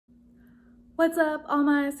What's up, all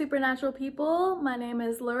my supernatural people? My name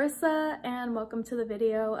is Larissa and welcome to the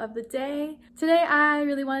video of the day. Today I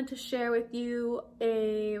really wanted to share with you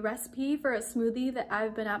a recipe for a smoothie that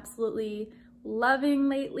I've been absolutely loving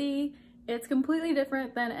lately. It's completely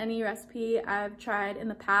different than any recipe I've tried in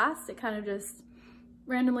the past. It kind of just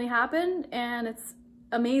randomly happened and it's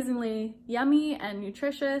amazingly yummy and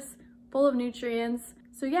nutritious, full of nutrients.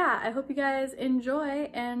 So yeah, I hope you guys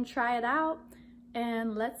enjoy and try it out.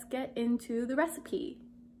 And let's get into the recipe.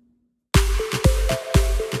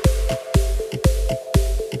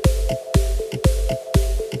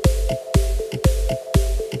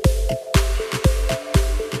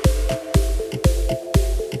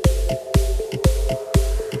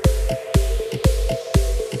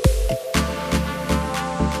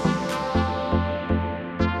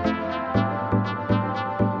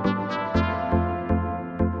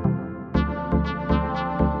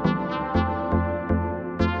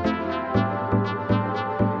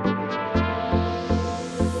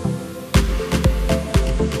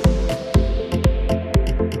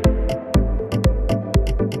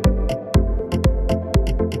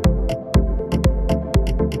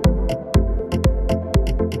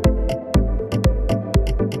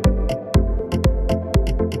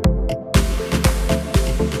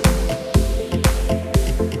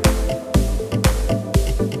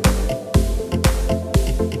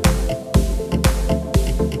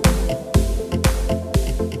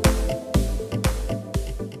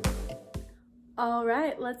 All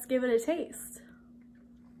right, let's give it a taste.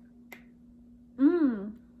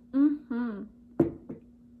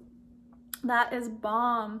 That is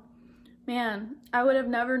bomb. Man, I would have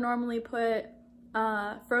never normally put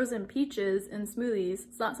frozen peaches in smoothies.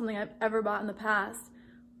 It's not something I've ever bought in the past,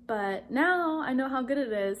 but now I know how good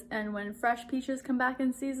it is, and when fresh peaches come back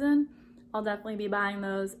in season, I'll definitely be buying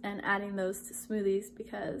those and adding those to smoothies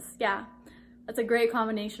because yeah, that's a great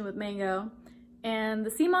combination with mango. And the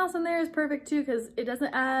sea moss in there is perfect too because it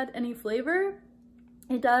doesn't add any flavor.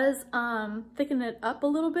 It does thicken it up a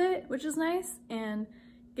little bit, which is nice, and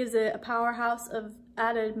gives it a powerhouse of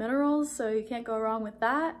added minerals, so you can't go wrong with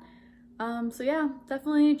that. So yeah,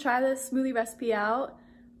 definitely try this smoothie recipe out.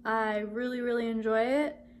 I really enjoy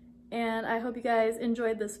it, and I hope you guys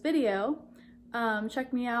enjoyed this video.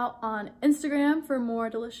 Check me out on Instagram for more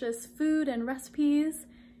delicious food and recipes.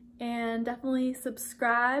 And definitely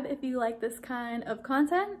subscribe if you like this kind of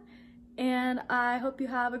content. And I hope you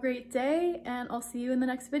have a great day, and I'll see you in the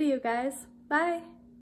next video, guys. Bye!